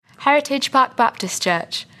Heritage Park Baptist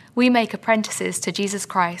Church. We make apprentices to Jesus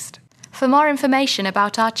Christ. For more information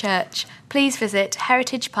about our church, please visit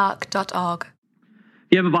heritagepark.org.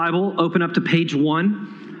 If you have a Bible, open up to page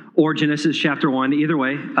 1 or Genesis chapter 1. Either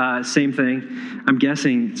way, same thing. I'm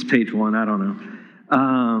guessing it's page 1. I don't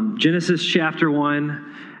know. Genesis chapter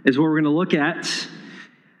 1 is what we're going to look at.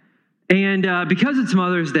 And because it's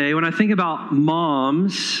Mother's Day, when I think about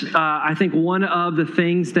moms, I think one of the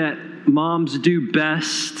things that moms do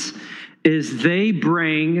best is they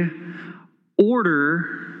bring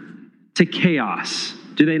order to chaos.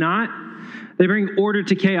 Do they not? They bring order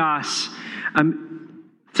to chaos.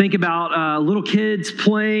 Think about little kids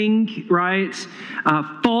playing, right?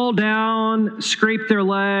 Fall down, scrape their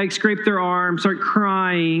leg, scrape their arm, start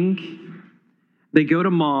crying. They go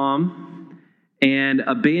to mom. And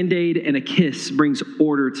a Band-Aid and a kiss brings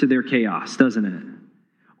order to their chaos, doesn't it?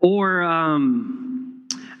 Or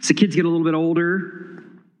as the kids get a little bit older,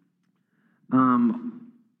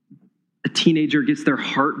 a teenager gets their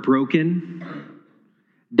heart broken.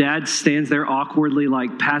 Dad stands there awkwardly,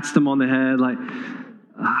 like pats them on the head, like,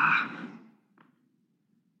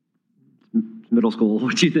 middle school,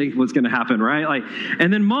 what do you think was going to happen, right? Like,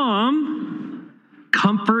 and then mom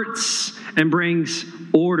comforts and brings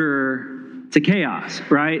order to chaos,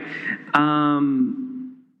 right?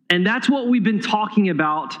 And that's what we've been talking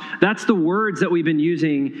about. That's the words that we've been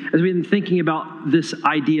using as we've been thinking about this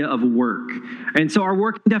idea of work. And so our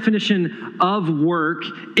working definition of work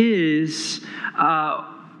is,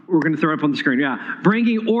 we're going to throw it up on the screen,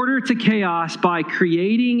 bringing order to chaos by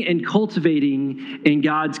creating and cultivating in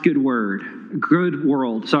God's good world.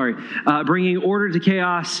 Bringing order to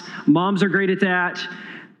chaos. Moms are great at that.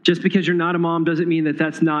 Just because you're not a mom doesn't mean that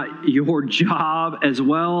that's not your job as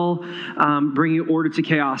well, bringing order to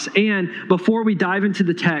chaos. And before we dive into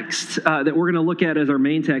the text that we're going to look at as our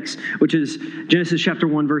main text, which is Genesis chapter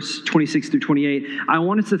 1, verse 26 through 28, I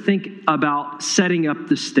want us to think about setting up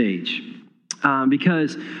the stage.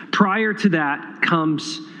 Because prior to that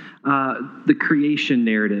comes the creation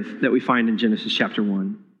narrative that we find in Genesis chapter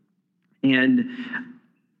 1. And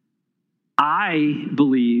I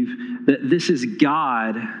believe that this is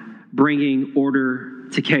God bringing order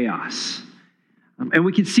to chaos. And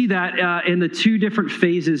we can see that in the two different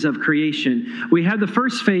phases of creation. We have the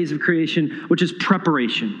first phase of creation, which is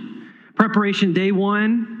preparation. Preparation, day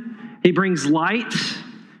 1, he brings light,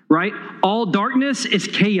 right? All darkness is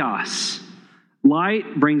chaos.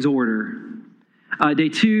 Light brings order. Day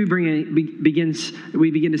 2, we begin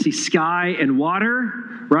to see sky and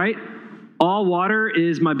water, right? All water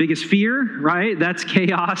is my biggest fear, right? That's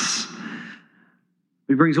chaos.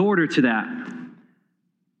 He brings order to that.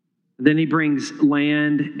 Then he brings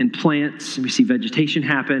land and plants. We see vegetation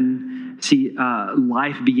happen, see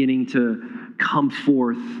life beginning to come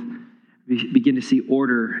forth. We begin to see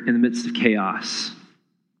order in the midst of chaos.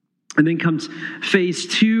 And then comes phase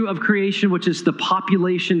 2 of creation, which is the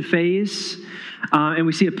population phase. And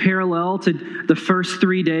we see a parallel to the first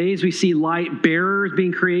 3 days. We see light bearers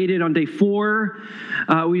being created on day 4.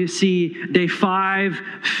 We see day 5,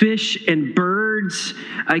 fish and birds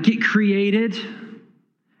get created.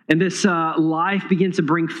 And this life begins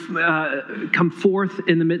to come forth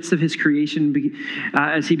in the midst of his creation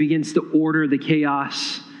as he begins to order the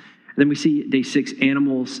chaos. And then we see day 6,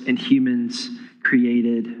 animals and humans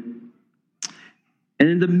created. And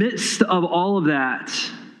in the midst of all of that,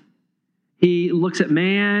 he looks at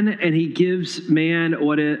man and he gives man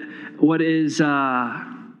what is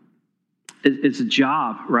it's a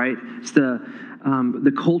job, right? It's the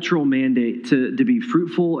cultural mandate to be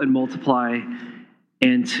fruitful and multiply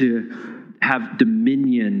and to have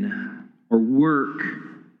dominion or work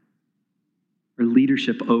or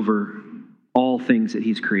leadership over all things that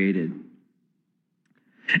he's created.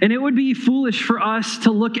 And it would be foolish for us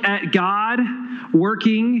to look at God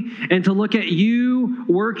working and to look at you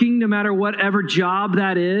working, no matter whatever job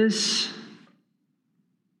that is,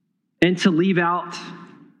 and to leave out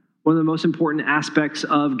one of the most important aspects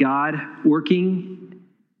of God working,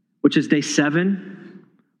 which is day 7,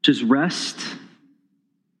 which is rest.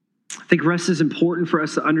 I think rest is important for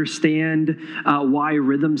us to understand why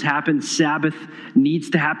rhythms happen. Sabbath needs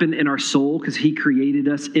to happen in our soul because he created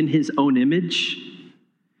us in his own image.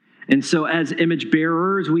 And so as image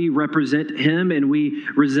bearers, we represent him and we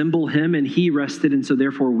resemble him, and he rested, and so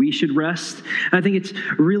therefore we should rest. And I think it's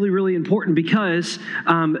really, really important because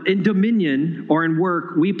in dominion or in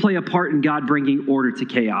work, we play a part in God bringing order to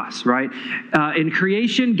chaos, right? In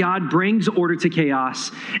creation, God brings order to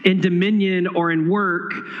chaos. In dominion or in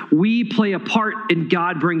work, we play a part in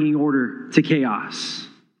God bringing order to chaos,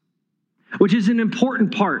 which is an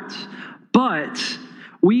important part. But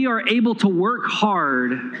We are able to work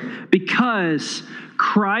hard because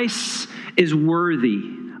Christ is worthy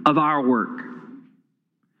of our work.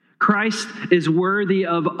 Christ is worthy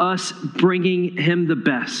of us bringing him the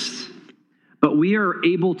best. But we are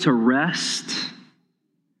able to rest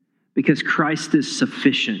because Christ is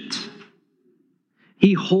sufficient.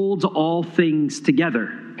 He holds all things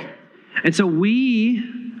together. And so we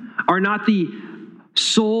are not the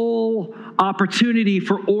sole opportunity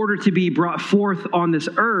for order to be brought forth on this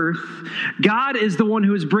earth. God is the one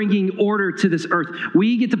who is bringing order to this earth.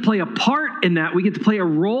 We get to play a part in that. We get to play a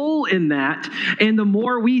role in that. And the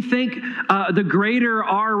more we think, the greater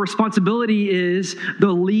our responsibility is,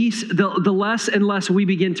 the less and less we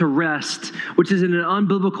begin to rest, which is an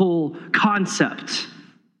unbiblical concept,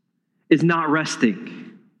 is not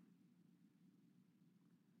resting.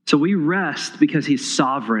 So we rest because he's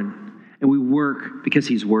sovereign, and we work because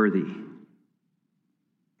he's worthy.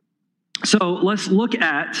 So let's look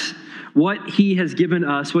at what he has given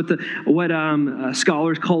us, what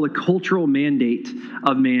scholars call the cultural mandate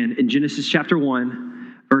of man. In Genesis chapter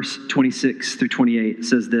 1, verse 26 through 28, it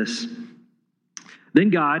says this: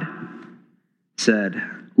 Then God said,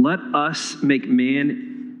 "Let us make man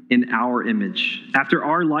in our image, after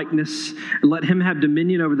our likeness, and let him have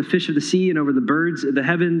dominion over the fish of the sea and over the birds of the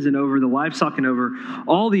heavens and over the livestock and over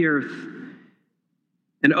all the earth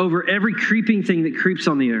and over every creeping thing that creeps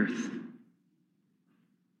on the earth."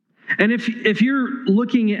 And if you're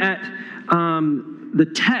looking at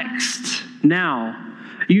the text now,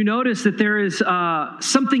 you notice that there is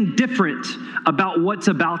something different about what's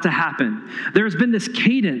about to happen. There's been this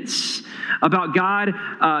cadence about God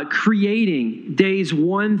creating days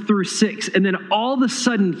 1 through 6. And then all of a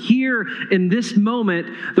sudden here in this moment,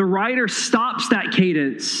 the writer stops that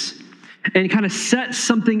cadence and kind of sets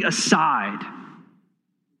something aside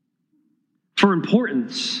for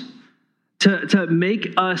importance to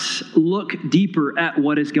make us look deeper at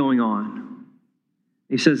what is going on.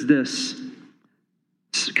 He says this.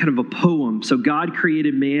 It's kind of a poem. So God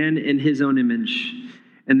created man in his own image.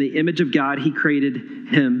 In the image of God, he created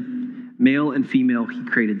him. Male and female, he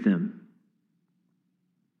created them.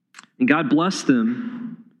 And God blessed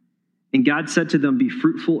them. And God said to them, "Be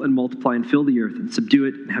fruitful and multiply and fill the earth and subdue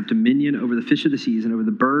it and have dominion over the fish of the seas and over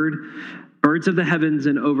the birds of the heavens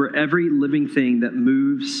and over every living thing that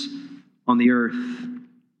moves on the earth."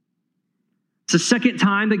 It's the second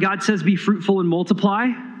time that God says, "Be fruitful and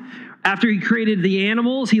multiply." After he created the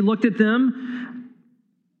animals, he looked at them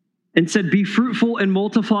and said, "Be fruitful and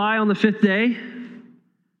multiply" on the fifth day.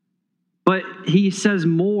 But he says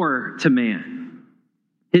more to man,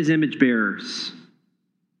 his image bearers.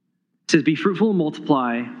 He says, "Be fruitful and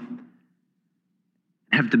multiply,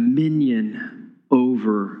 have dominion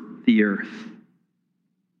over the earth."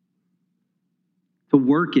 To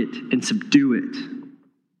work it and subdue it.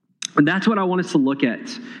 And that's what I want us to look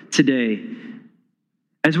at today.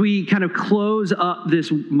 As we kind of close up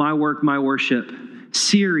this My Work, My Worship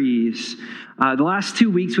series, the last 2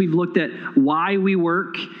 weeks we've looked at why we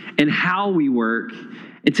work and how we work.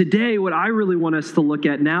 And today what I really want us to look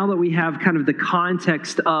at, now that we have kind of the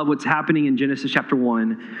context of what's happening in Genesis chapter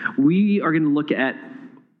 1, we are going to look at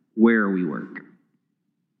where we work.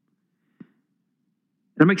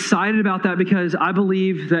 And I'm excited about that because I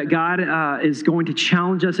believe that God is going to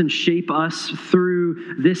challenge us and shape us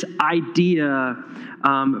through this idea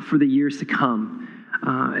for the years to come.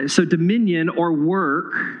 So dominion or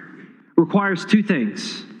work requires two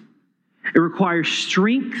things. It requires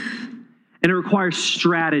strength and it requires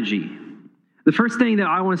strategy. The first thing that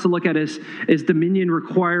I want us to look at is dominion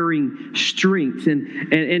requiring strength.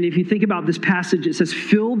 And if you think about this passage, it says,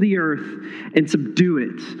 "Fill the earth and subdue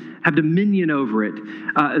it, have dominion over it."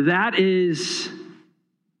 That is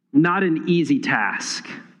not an easy task.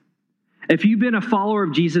 If you've been a follower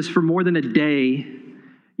of Jesus for more than a day,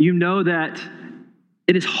 you know that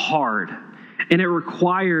it is hard and it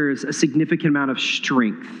requires a significant amount of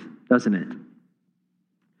strength, doesn't it?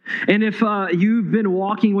 And if you've been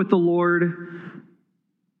walking with the Lord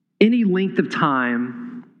any length of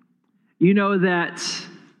time, you know that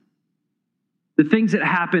the things that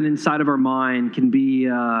happen inside of our mind can be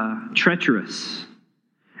treacherous.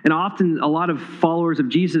 And often a lot of followers of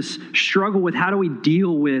Jesus struggle with, how do we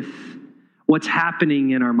deal with what's happening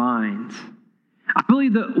in our minds? I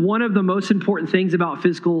believe that one of the most important things about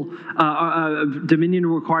physical dominion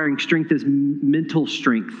requiring strength is mental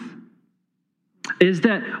strength. Is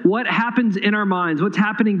that what happens in our minds, what's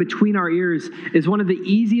happening between our ears, is one of the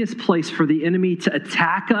easiest places for the enemy to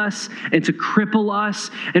attack us and to cripple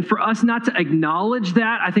us. And for us not to acknowledge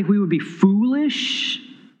that, I think we would be foolish.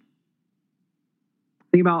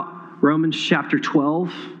 Think about Romans chapter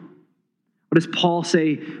 12, What does Paul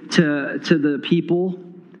say to the people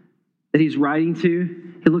that he's writing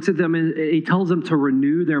to? He looks at them and he tells them to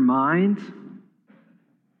renew their mind.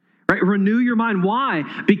 Right? Renew your mind. Why?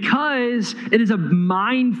 Because it is a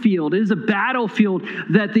minefield. It is a battlefield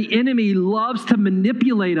that the enemy loves to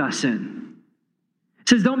manipulate us in. It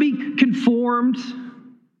says, don't be conformed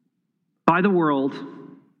by the world,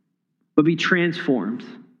 but be transformed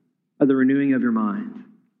by the renewing of your mind.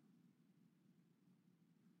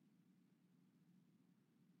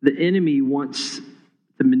 The enemy wants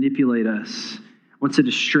to manipulate us, wants to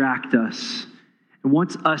distract us, and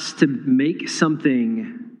wants us to make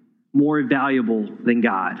something more valuable than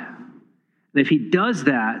God. And if he does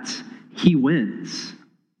that, he wins.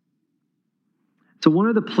 So one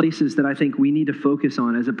of the places that I think we need to focus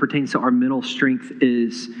on as it pertains to our mental strength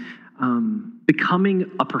is becoming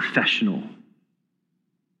a professional.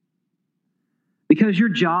 Because your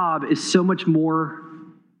job is so much more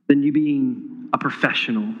than you being a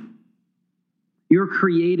professional. You're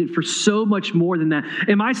created for so much more than that.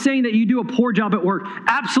 Am I saying that you do a poor job at work?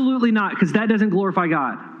 Absolutely not, because that doesn't glorify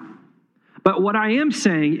God. But what I am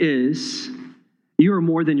saying is you are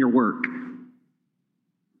more than your work.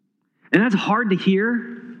 And that's hard to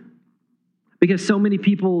hear because so many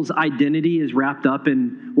people's identity is wrapped up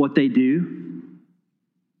in what they do.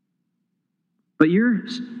 But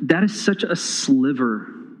that is such a sliver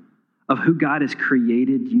of who God has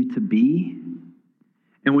created you to be.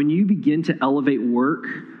 And when you begin to elevate work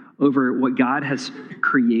over what God has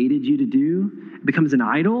created you to do, it becomes an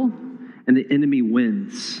idol and the enemy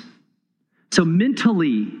wins. So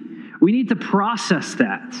mentally, we need to process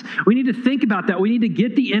that. We need to think about that. We need to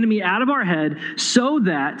get the enemy out of our head so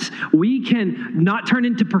that we can not turn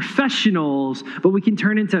into professionals, but we can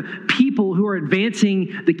turn into people who are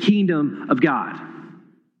advancing the kingdom of God.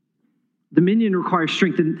 Dominion requires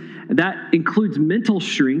strength, and that includes mental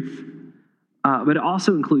strength, but it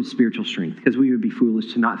also includes spiritual strength, because we would be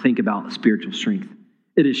foolish to not think about spiritual strength.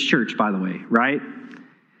 It is church, by the way, right?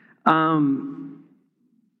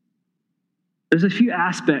 There's a few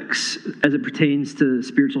aspects as it pertains to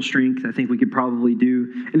spiritual strength. I think we could probably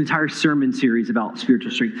do an entire sermon series about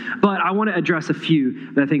spiritual strength. But I want to address a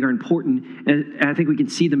few that I think are important, and I think we can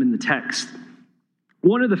see them in the text.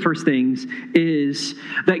 One of the first things is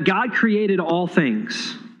that God created all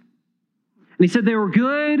things. And he said they were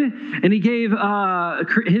good, and he gave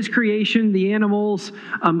his creation, the animals,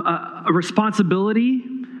 a responsibility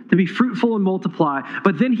to be fruitful and multiply.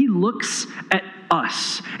 But then he looks at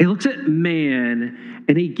us. He looks at man,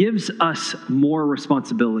 and he gives us more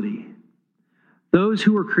responsibility. Those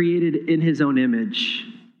who were created in his own image,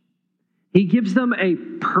 he gives them a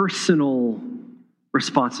personal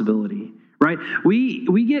responsibility, right?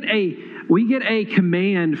 We get a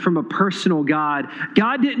command from a personal God.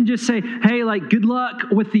 God didn't just say, hey, like, good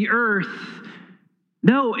luck with the earth.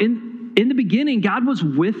 No, in the beginning, God was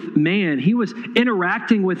with man. He was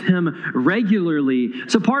interacting with him regularly.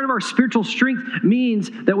 So part of our spiritual strength means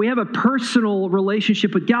that we have a personal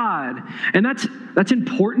relationship with God. And that's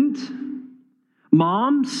important.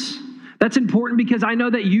 Moms, that's important because I know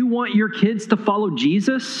that you want your kids to follow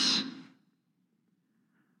Jesus.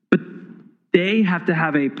 But they have to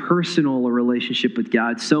have a personal relationship with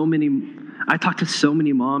God. I talk to so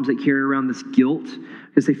many moms that carry around this guilt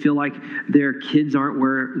because they feel like their kids aren't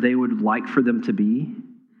where they would like for them to be.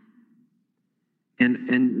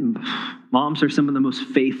 And moms are some of the most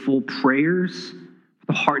faithful prayers for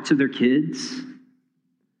the hearts of their kids.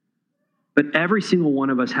 But every single one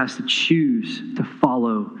of us has to choose to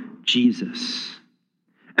follow Jesus.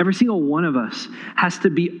 Every single one of us has to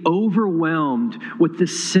be overwhelmed with the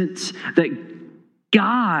sense that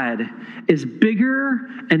God is bigger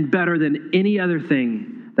and better than any other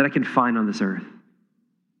thing that I can find on this earth.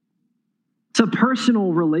 It's a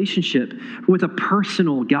personal relationship with a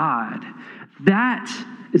personal God. That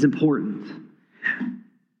is important.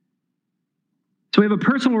 So we have a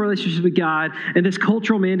personal relationship with God, and this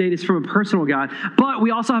cultural mandate is from a personal God, but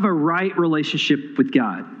we also have a right relationship with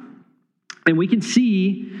God. And we can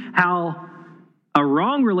see how a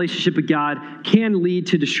wrong relationship with God can lead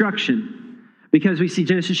to destruction. Because we see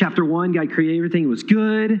Genesis chapter 1, God created everything, it was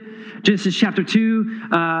good. Genesis chapter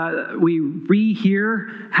 2, we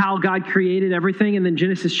rehear how God created everything. And then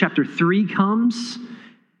Genesis chapter 3 comes,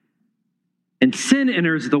 and sin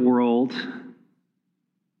enters the world.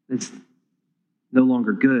 It's no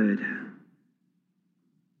longer good.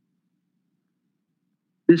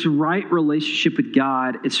 This right relationship with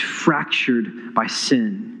God is fractured by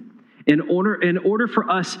sin. In order for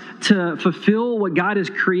us to fulfill what God has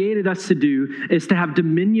created us to do is to have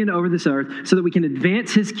dominion over this earth so that we can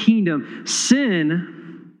advance his kingdom.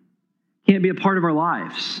 Sin can't be a part of our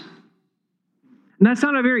lives. And that's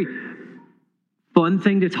not a very fun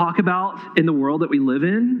thing to talk about in the world that we live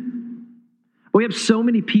in. We have so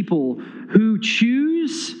many people who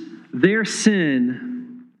choose their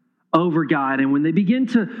sin over God. And when they begin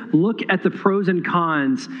to look at the pros and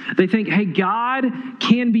cons, they think, hey, God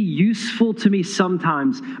can be useful to me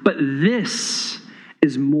sometimes, but this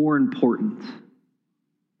is more important.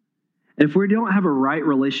 And if we don't have a right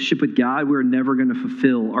relationship with God, we're never going to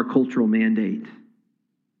fulfill our cultural mandate.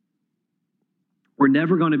 We're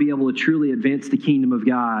never going to be able to truly advance the kingdom of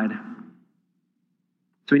God.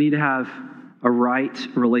 So we need to have a right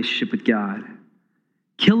relationship with God.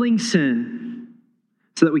 Killing sin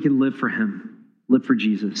so that we can live for him, live for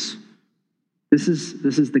Jesus. This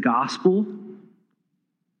is the gospel.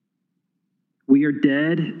 We are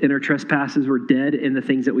dead in our trespasses. We're dead in the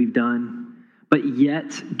things that we've done. But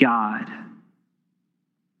yet God,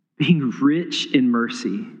 being rich in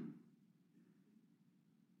mercy,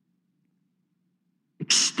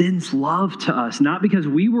 extends love to us, not because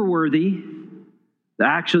we were worthy,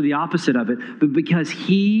 actually the opposite of it, but because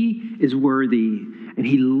he is worthy and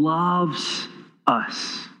he loves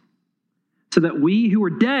us. So that we who are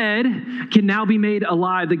dead can now be made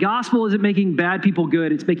alive. The gospel isn't making bad people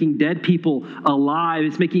good. It's making dead people alive.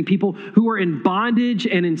 It's making people who are in bondage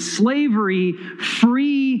and in slavery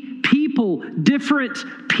free people, different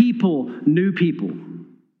people, new people.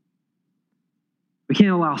 We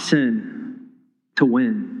can't allow sin to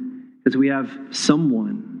win because we have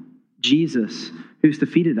someone, Jesus, who's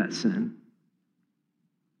defeated that sin.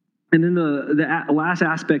 And then the last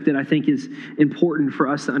aspect that I think is important for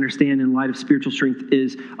us to understand in light of spiritual strength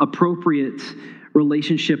is appropriate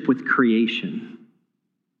relationship with creation.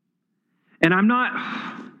 And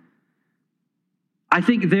I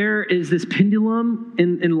think there is this pendulum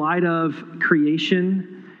in light of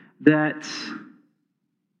creation that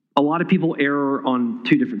a lot of people err on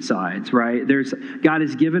two different sides, right? God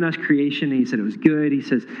has given us creation, and he said it was good. He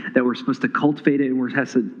says that we're supposed to cultivate it, and we're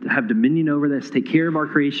supposed to have dominion over this, take care of our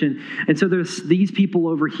creation. And so there's these people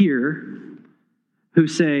over here who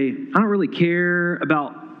say, I don't really care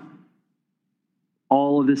about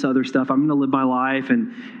all of this other stuff. I'm going to live my life,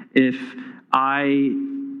 and if I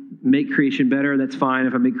make creation better, that's fine.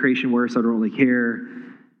 If I make creation worse, I don't really care.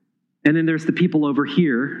 And then there's the people over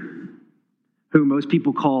here who most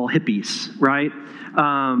people call hippies, right?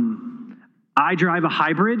 I drive a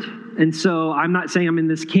hybrid, and so I'm not saying I'm in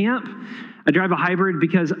this camp. I drive a hybrid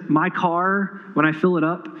because my car, when I fill it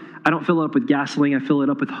up, I don't fill it up with gasoline. I fill it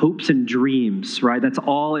up with hopes and dreams, right? That's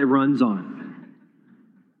all it runs on.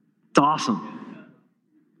 It's awesome.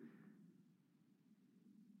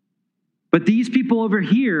 But these people over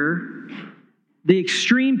here, the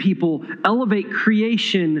extreme people, elevate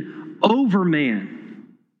creation over man.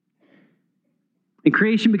 And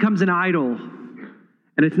creation becomes an idol.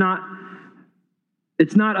 And it's not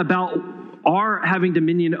about our having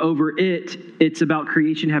dominion over it. It's about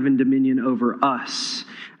creation having dominion over us.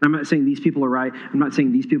 And I'm not saying these people are right. I'm not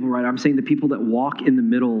saying these people are right. I'm saying the people that walk in the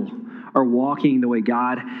middle are walking the way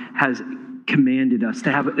God has commanded us,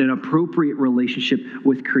 to have an appropriate relationship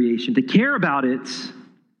with creation, to care about it,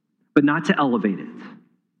 but not to elevate it.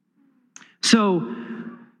 So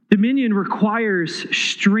dominion requires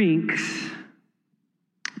strength,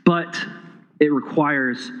 but it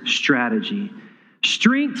requires strategy.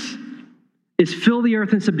 Strength is fill the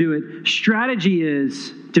earth and subdue it. Strategy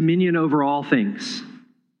is dominion over all things.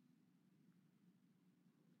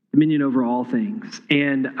 Dominion over all things.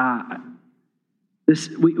 And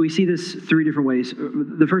we see this three different ways.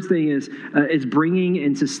 The first thing is bringing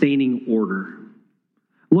and sustaining order.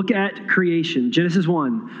 Look at creation. Genesis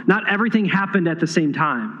 1. Not everything happened at the same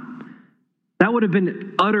time. That would have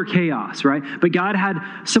been utter chaos, right? But God had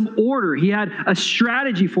some order. He had a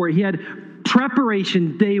strategy for it. He had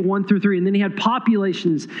preparation day 1 through 3, and then he had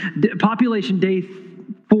population day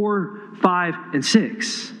 4, 5, and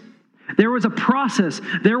 6. There was a process.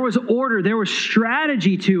 There was order. There was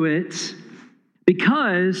strategy to it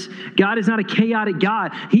because God is not a chaotic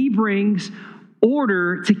God. He brings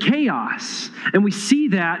order to chaos. And we see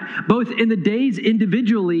that both in the days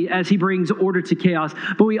individually as he brings order to chaos,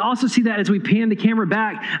 but we also see that as we pan the camera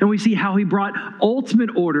back and we see how he brought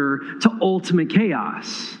ultimate order to ultimate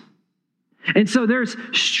chaos. And so there's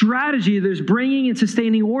strategy, there's bringing and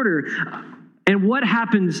sustaining order. And what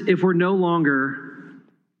happens if we're no longer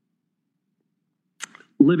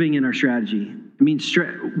living in our strategy? I mean,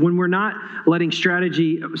 when we're not letting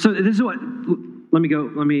strategy, so this is what,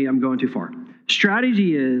 I'm going too far.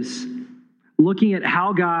 Strategy is looking at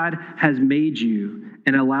how God has made you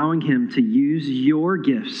and allowing him to use your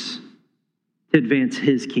gifts to advance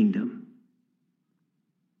his kingdom.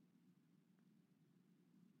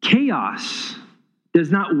 Chaos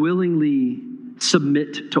does not willingly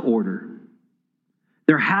submit to order.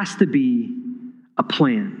 There has to be a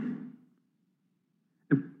plan.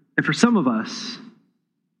 And for some of us,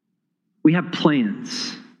 we have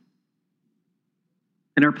plans.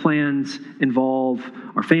 And our plans involve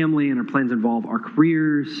our family, and our plans involve our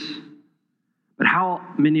careers. But how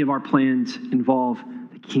many of our plans involve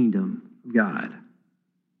the kingdom of God?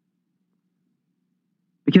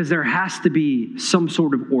 Because there has to be some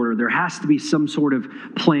sort of order. There has to be some sort of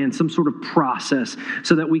plan, some sort of process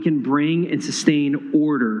so that we can bring and sustain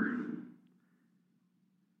order.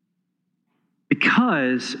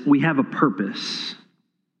 Because we have a purpose.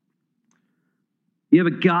 You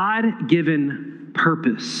have a God-given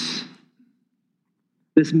purpose.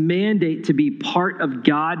 This mandate to be part of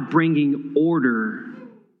God bringing order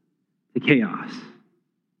to chaos.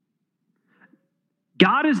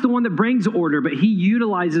 God is the one that brings order, but he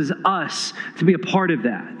utilizes us to be a part of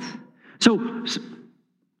that. So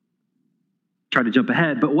try to jump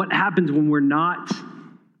ahead, but what happens when we're not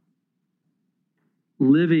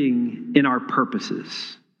living in our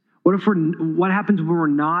purposes? What happens when we're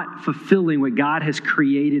not fulfilling what God has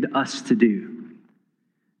created us to do?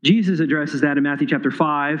 Jesus addresses that in Matthew chapter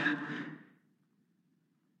 5.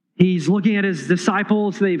 He's looking at his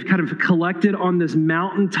disciples. They've kind of collected on this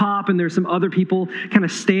mountaintop, and there's some other people kind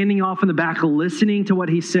of standing off in the back listening to what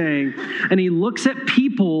he's saying. And he looks at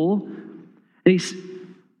people, and he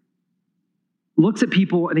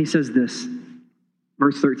says this,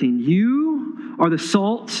 verse 13, "You are the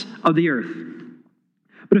salt of the earth.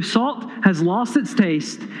 But if salt has lost its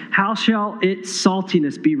taste, how shall its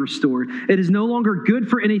saltiness be restored? It is no longer good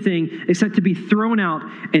for anything except to be thrown out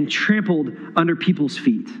and trampled under people's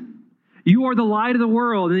feet. You are the light of the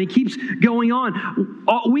world." And he keeps going on.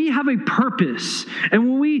 We have a purpose. And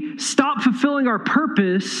when we stop fulfilling our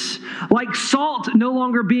purpose, like salt no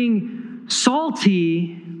longer being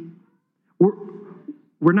salty,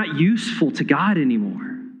 we're not useful to God anymore.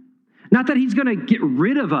 Not that he's going to get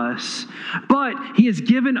rid of us, but he has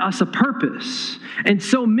given us a purpose. And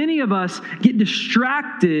so many of us get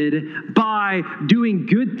distracted by doing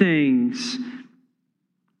good things,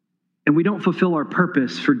 and we don't fulfill our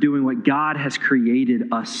purpose for doing what God has created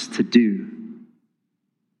us to do.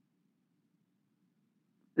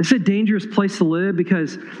 It's a dangerous place to live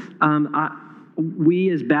because we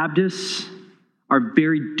as Baptists are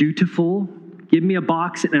very dutiful. Give me a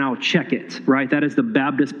box and I'll check it, right? That is the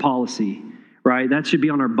Baptist policy, right? That should be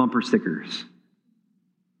on our bumper stickers.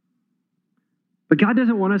 But God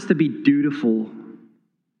doesn't want us to be dutiful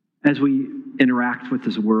as we interact with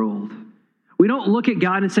this world. We don't look at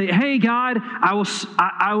God and say, "Hey, God, I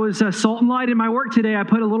was salt and light in my work today. I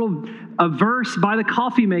put a verse by the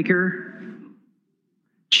coffee maker.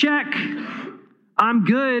 Check. I'm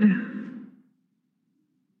good."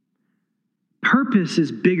 Purpose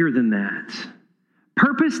is bigger than that.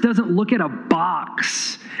 Purpose doesn't look at a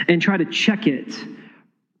box and try to check it.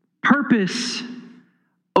 Purpose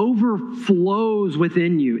overflows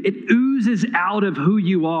within you. It oozes out of who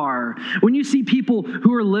you are. When you see people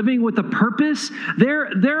who are living with a purpose,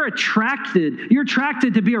 they're attracted. You're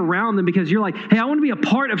attracted to be around them because you're like, "Hey, I want to be a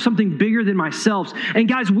part of something bigger than myself." And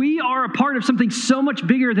guys, we are a part of something so much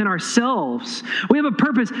bigger than ourselves. We have a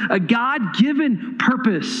purpose, a God-given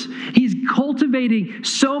purpose. He's cultivating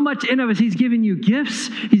so much in us. He's given you gifts.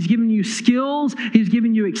 He's given you skills. He's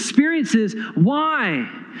given you experiences. Why?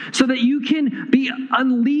 So that you can be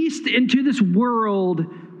unleashed into this world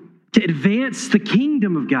to advance the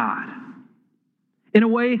kingdom of God in a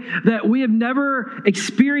way that we have never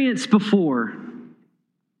experienced before.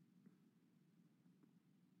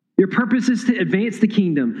 Your purpose is to advance the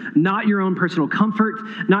kingdom, not your own personal comfort,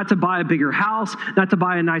 not to buy a bigger house, not to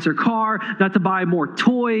buy a nicer car, not to buy more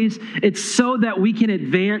toys. It's so that we can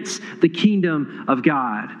advance the kingdom of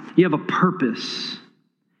God. You have a purpose.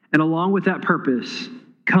 And along with that purpose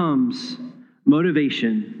comes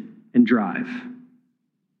motivation and drive.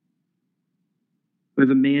 We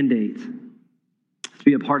have a mandate to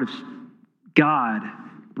be a part of God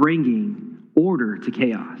bringing order to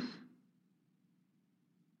chaos.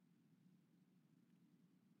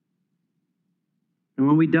 And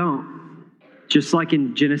when we don't, just like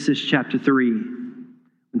in Genesis chapter 3,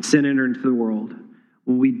 when sin entered into the world,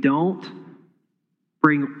 when we don't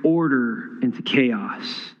bring order into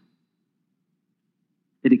chaos,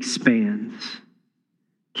 it expands.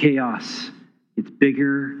 Chaos gets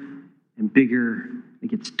bigger and bigger.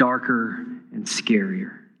 It gets darker and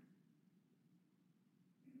scarier.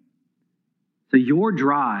 So your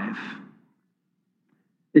drive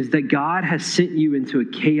is that God has sent you into a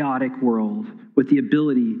chaotic world with the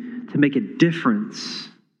ability to make a difference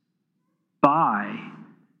by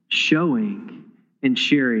showing and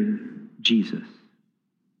sharing Jesus.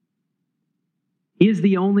 He is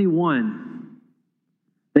the only one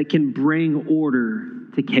that can bring order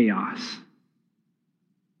to chaos.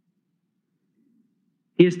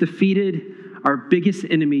 He has defeated our biggest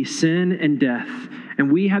enemy, sin and death.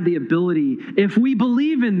 And we have the ability, if we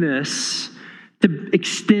believe in this, to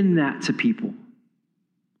extend that to people.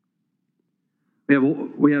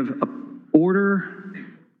 We have order,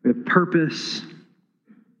 we have purpose,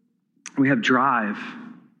 we have drive.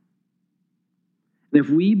 And if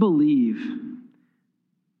we believe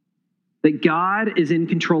that God is in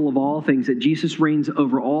control of all things, that Jesus reigns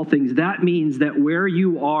over all things, that means that where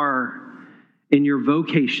you are in your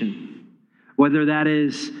vocation, whether that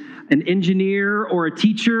is an engineer or a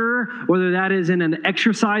teacher, whether that is in an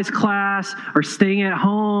exercise class or staying at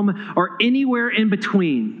home or anywhere in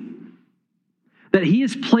between, that He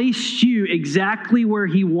has placed you exactly where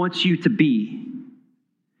He wants you to be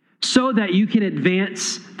so that you can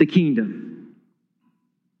advance the kingdom.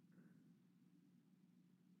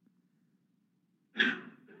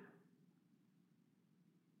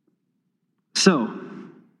 So,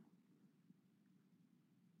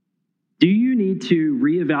 do you need to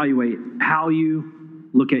reevaluate how you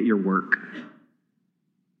look at your work?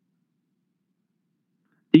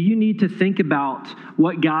 Do you need to think about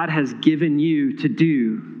what God has given you to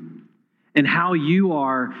do and how you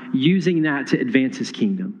are using that to advance His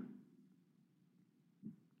kingdom?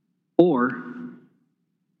 Or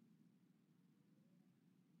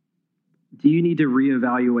do you need to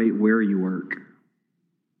reevaluate where you work?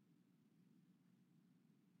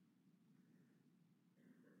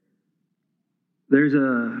 There's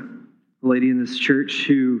a lady in this church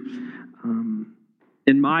who,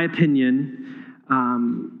 in my opinion,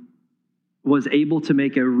 was able to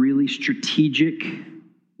make a really strategic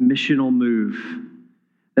missional move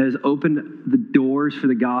that has opened the doors for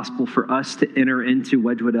the gospel for us to enter into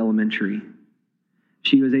Wedgwood Elementary.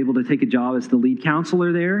 She was able to take a job as the lead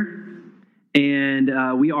counselor there,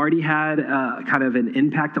 and we already had kind of an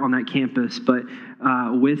impact on that campus, but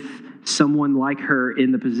with someone like her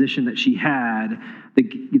in the position that she had,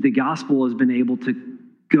 the gospel has been able to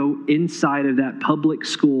go inside of that public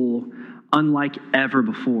school unlike ever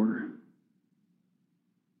before.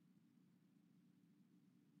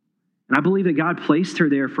 And I believe that God placed her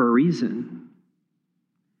there for a reason.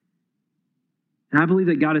 And I believe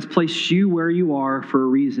that God has placed you where you are for a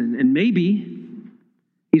reason. And maybe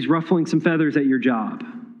He's ruffling some feathers at your job.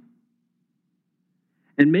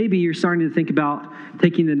 And maybe you're starting to think about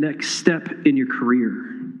taking the next step in your career.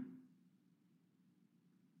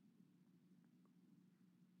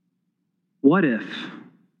 What if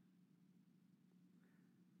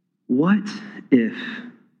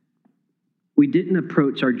we didn't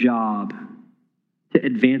approach our job to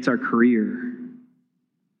advance our career?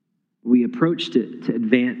 We approached it to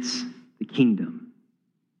advance the kingdom.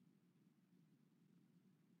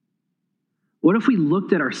 What if we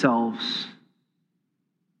looked at ourselves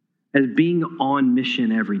as being on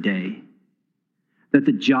mission every day? That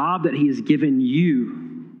the job that He has given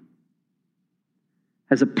you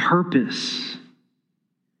has a purpose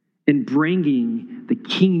in bringing the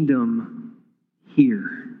kingdom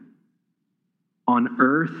here on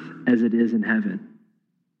earth as it is in heaven.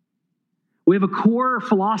 We have a core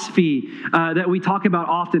philosophy that we talk about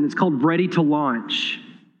often. It's called Ready to Launch.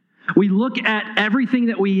 We look at everything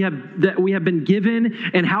that we have been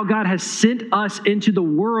given and how God has sent us into the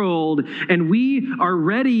world, and we are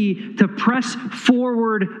ready to press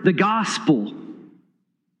forward the gospel.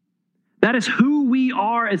 That is who we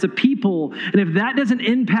are as a people. And if that doesn't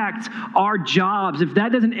impact our jobs, if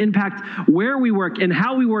that doesn't impact where we work and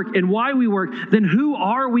how we work and why we work, then who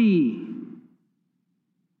are we?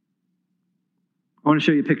 I want to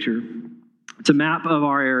show you a picture. It's a map of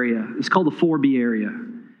our area. It's called the 4B area.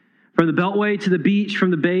 From the Beltway to the beach,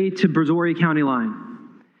 from the Bay to Brazoria County line.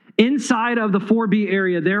 Inside of the 4B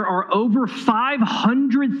area, there are over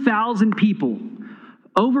 500,000 people.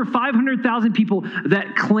 Over 500,000 people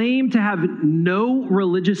that claim to have no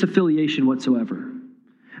religious affiliation whatsoever.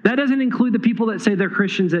 That doesn't include the people that say they're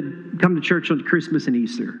Christians that come to church on Christmas and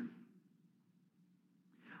Easter.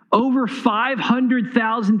 Over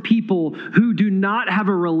 500,000 people who do not have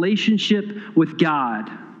a relationship with God.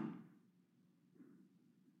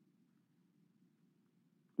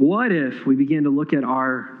 What if we began to look at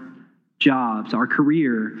our jobs, our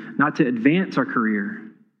career, not to advance our career,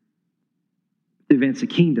 to advance the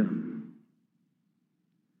kingdom?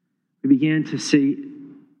 We began to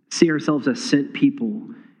see ourselves as sent people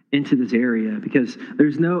into this area, because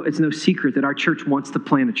it's no secret that our church wants to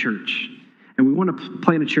plant a church. And we want to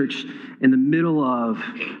plant a church in the middle of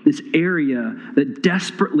this area that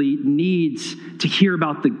desperately needs to hear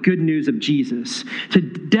about the good news of Jesus, to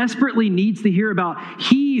desperately needs to hear about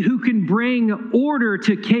He who can bring order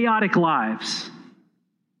to chaotic lives.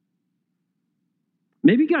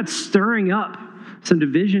 Maybe God's stirring up some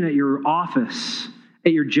division at your office,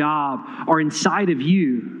 at your job, or inside of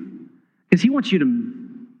you, because He wants you to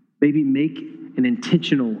maybe make an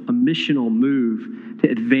intentional, a missional move to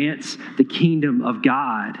advance the kingdom of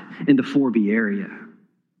God in the 4B area.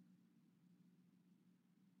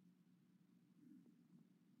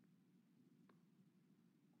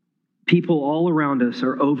 People all around us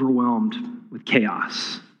are overwhelmed with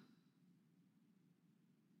chaos.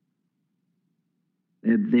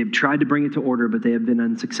 They've tried to bring it to order, but they have been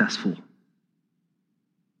unsuccessful.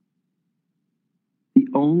 The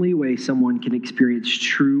only way someone can experience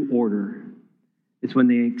true order is when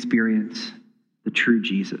they experience the true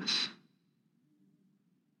Jesus.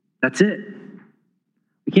 That's it.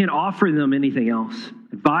 We can't offer them anything else.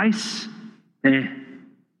 Advice?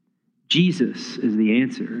 Jesus is the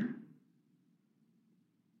answer.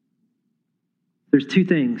 There's two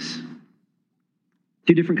things.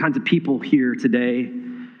 Two different kinds of people here today.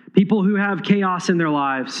 People who have chaos in their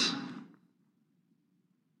lives.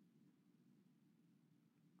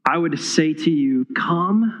 I would say to you,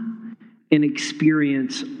 come and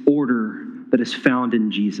experience order that is found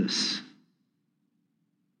in Jesus.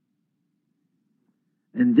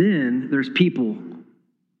 And then there's people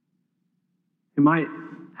who might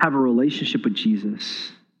have a relationship with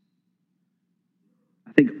Jesus.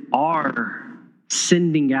 I think our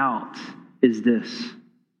sending out is this: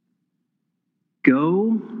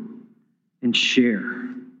 go and share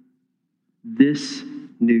this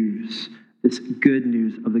news, this good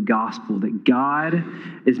news of the gospel, that God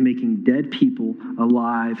is making dead people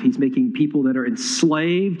alive. He's making people that are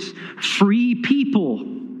enslaved free people.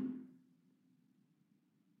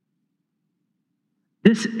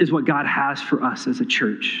 This is what God has for us as a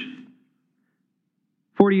church.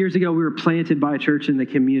 40 years ago, we were planted by a church in the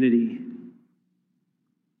community.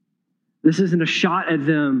 This isn't a shot at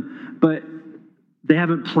them, but they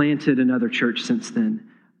haven't planted another church since then.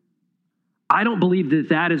 I don't believe that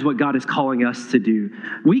that is what God is calling us to do.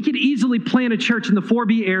 We could easily plant a church in the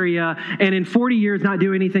 4B area and in 40 years not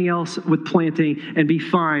do anything else with planting and be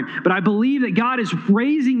fine. But I believe that God is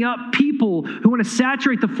raising up people who want to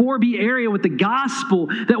saturate the 4B area with the gospel,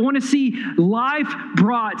 that want to see life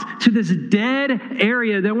brought to this dead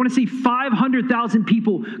area, that want to see 500,000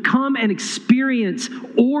 people come and experience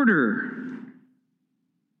order.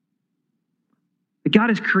 God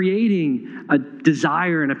is creating a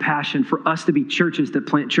desire and a passion for us to be churches that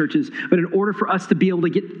plant churches. But in order for us to be able to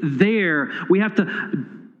get there, we have to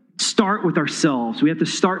start with ourselves. We have to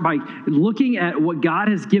start by looking at what God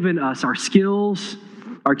has given us, our skills,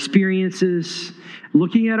 our experiences,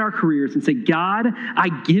 looking at our careers and say, God,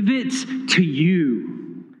 I give it to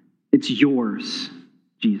you. It's yours,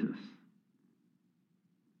 Jesus.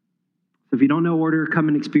 So if you don't know order, come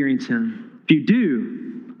and experience Him. If you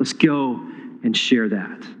do, let's go and share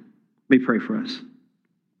that. Let me pray for us.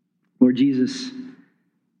 Lord Jesus,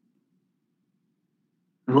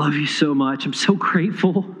 I love you so much. I'm so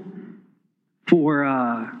grateful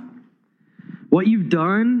for what you've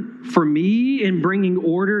done for me in bringing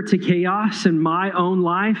order to chaos in my own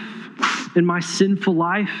life, in my sinful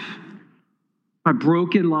life, my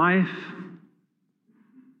broken life.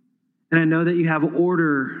 And I know that you have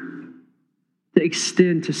order to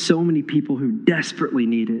extend to so many people who desperately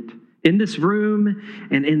need it, in this room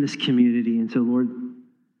and in this community. And so, Lord,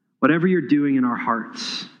 whatever you're doing in our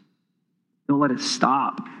hearts, don't let it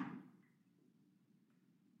stop,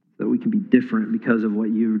 so that we can be different because of what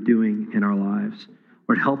you're doing in our lives.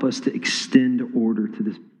 Lord, help us to extend order to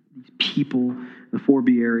these people in the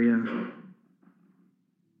 4B area.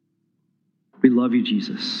 We love you,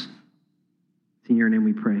 Jesus. It's in your name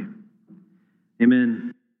we pray.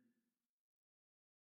 Amen.